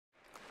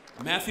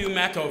Matthew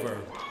Mackover.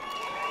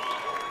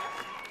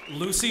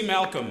 Lucy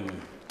Malcolm.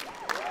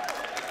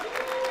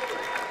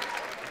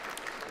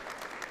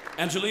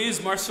 Angelise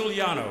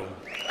Marciliano.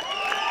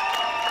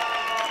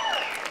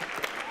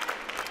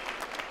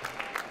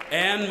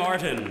 Ann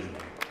Martin.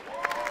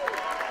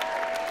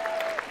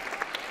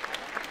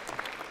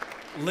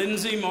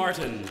 Lindsay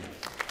Martin.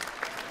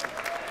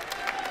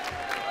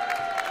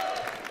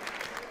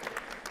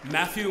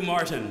 Matthew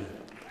Martin.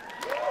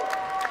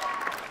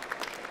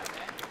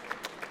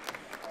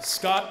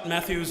 Scott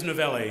Matthews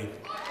Novelli.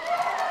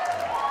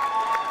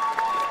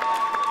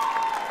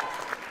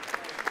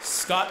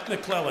 Scott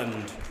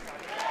McClelland.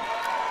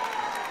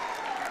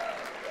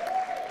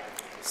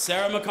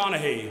 Sarah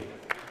McConaughey.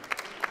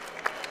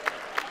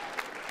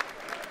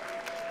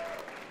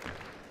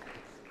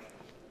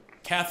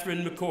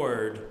 Catherine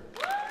McCord.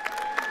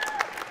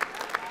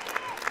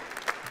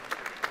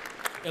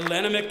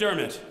 Elena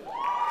McDermott.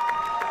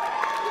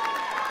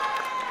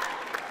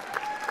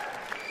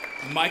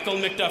 Michael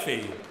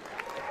McDuffie.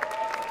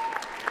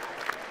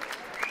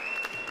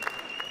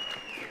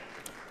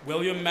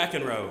 William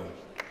McEnroe.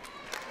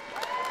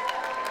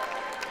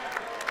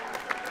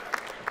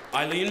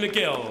 Eileen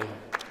McGill.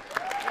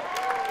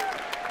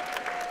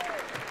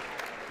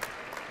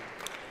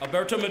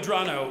 Alberto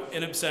Medrano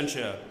in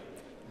absentia.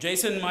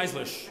 Jason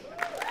Meislish.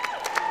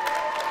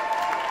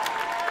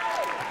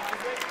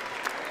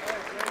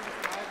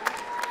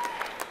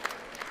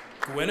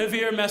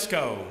 Guinevere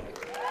Mesco.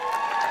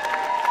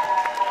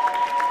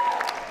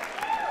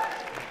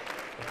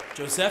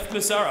 Joseph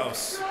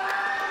Masaros.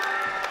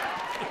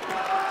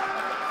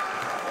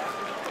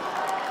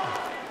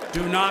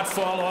 Do not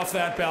fall off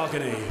that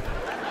balcony.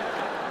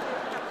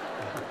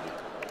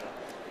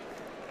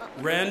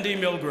 Randy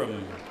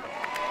Milgram.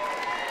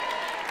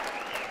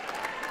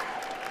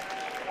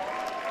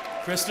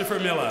 Christopher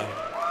Miller.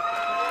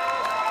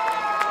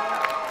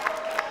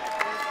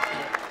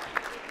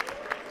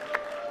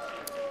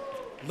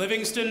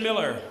 Livingston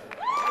Miller.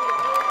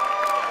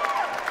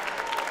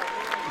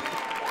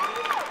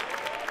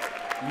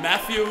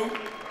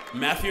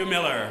 Matthew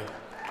Miller.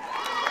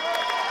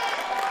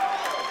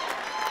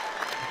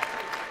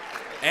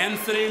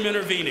 Anthony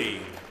Minervini.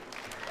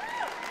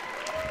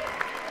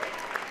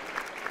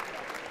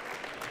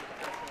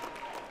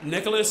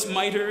 Nicholas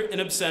Miter in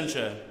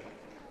absentia.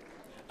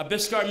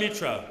 Abhiskar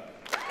Mitra.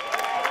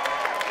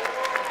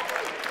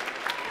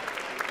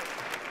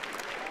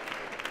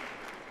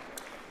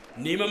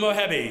 Nima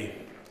Mohebi.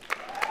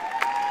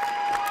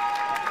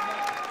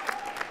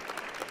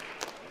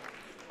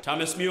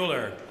 Thomas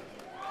Mueller.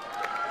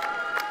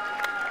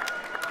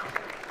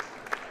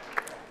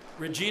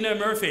 Regina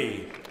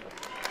Murphy.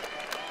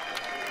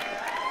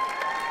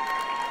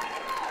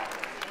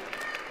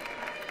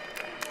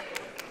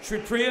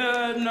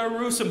 Tripriya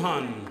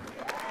Narusimhan.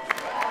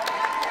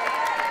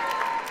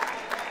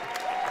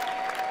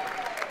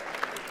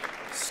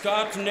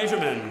 Scott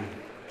Negerman.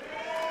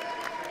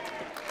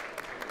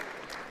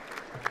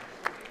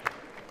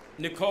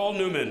 Nicole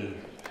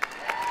Newman.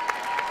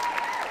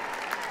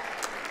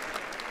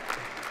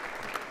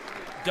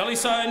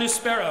 Delisa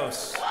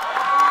Nisperos.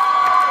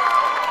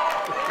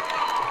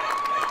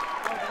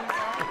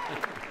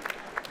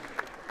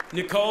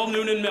 Nicole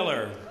Noonan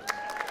Miller.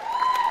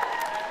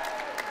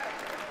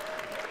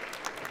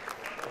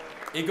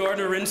 Igor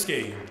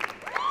Narinsky.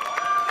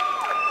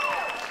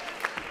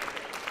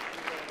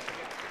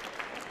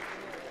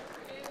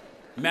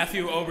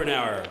 Matthew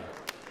Obernauer.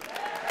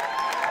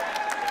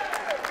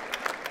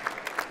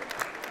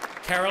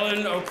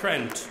 Carolyn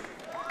O'Krent.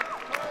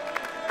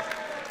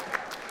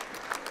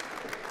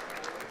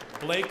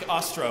 Blake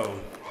Ostro.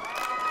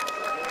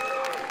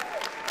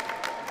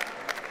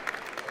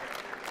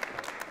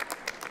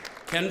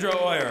 Kendra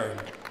Oyer.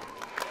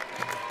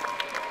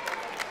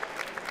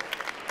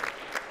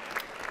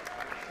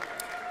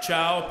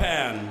 Chao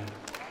Pan.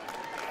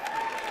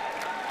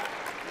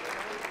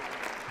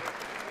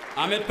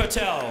 Amit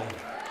Patel.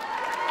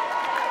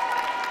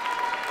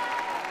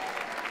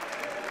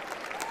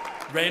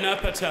 Reina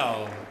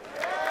Patel.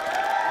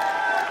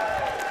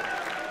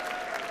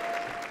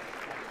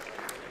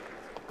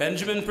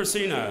 Benjamin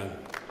Persina.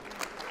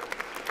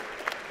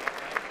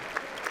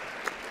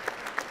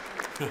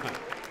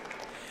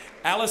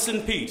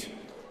 Allison Pete.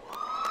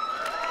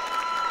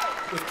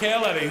 With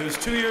Kale Levy, who's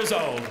 2 years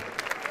old.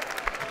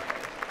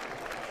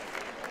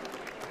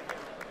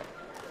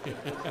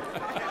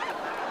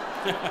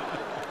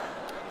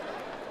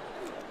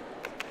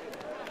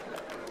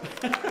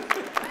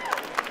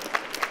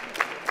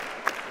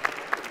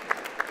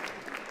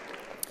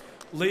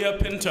 Leah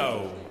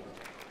Pinto,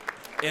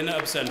 in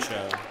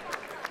absentia.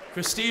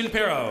 Christine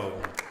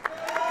Pirro.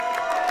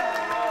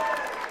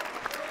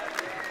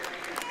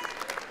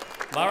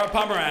 Lara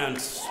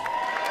Pomerantz.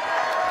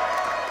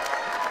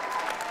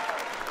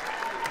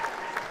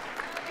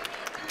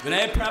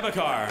 Vinay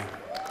Prabhakar.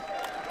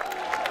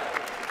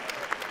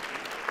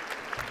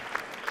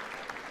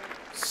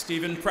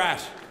 Stephen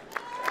Pratt.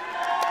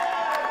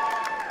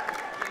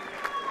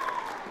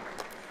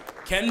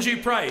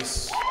 Kenji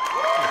Price.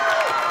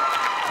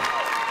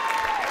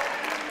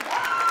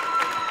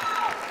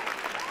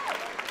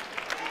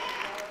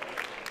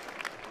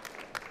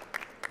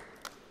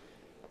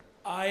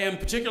 am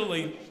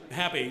particularly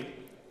happy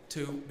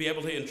to be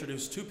able to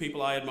introduce two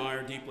people I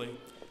admire deeply.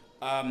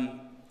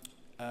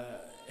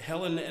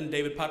 Helen and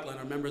David Putlin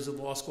are members of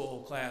the law school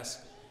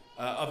class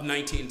of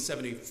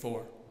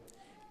 1974.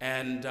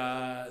 And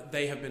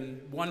they have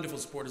been wonderful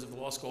supporters of the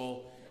law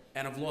school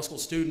and of law school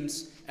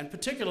students, and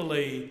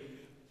particularly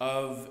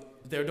of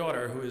their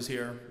daughter, who is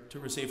here to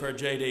receive her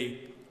JD,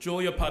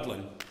 Julia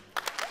Putlin.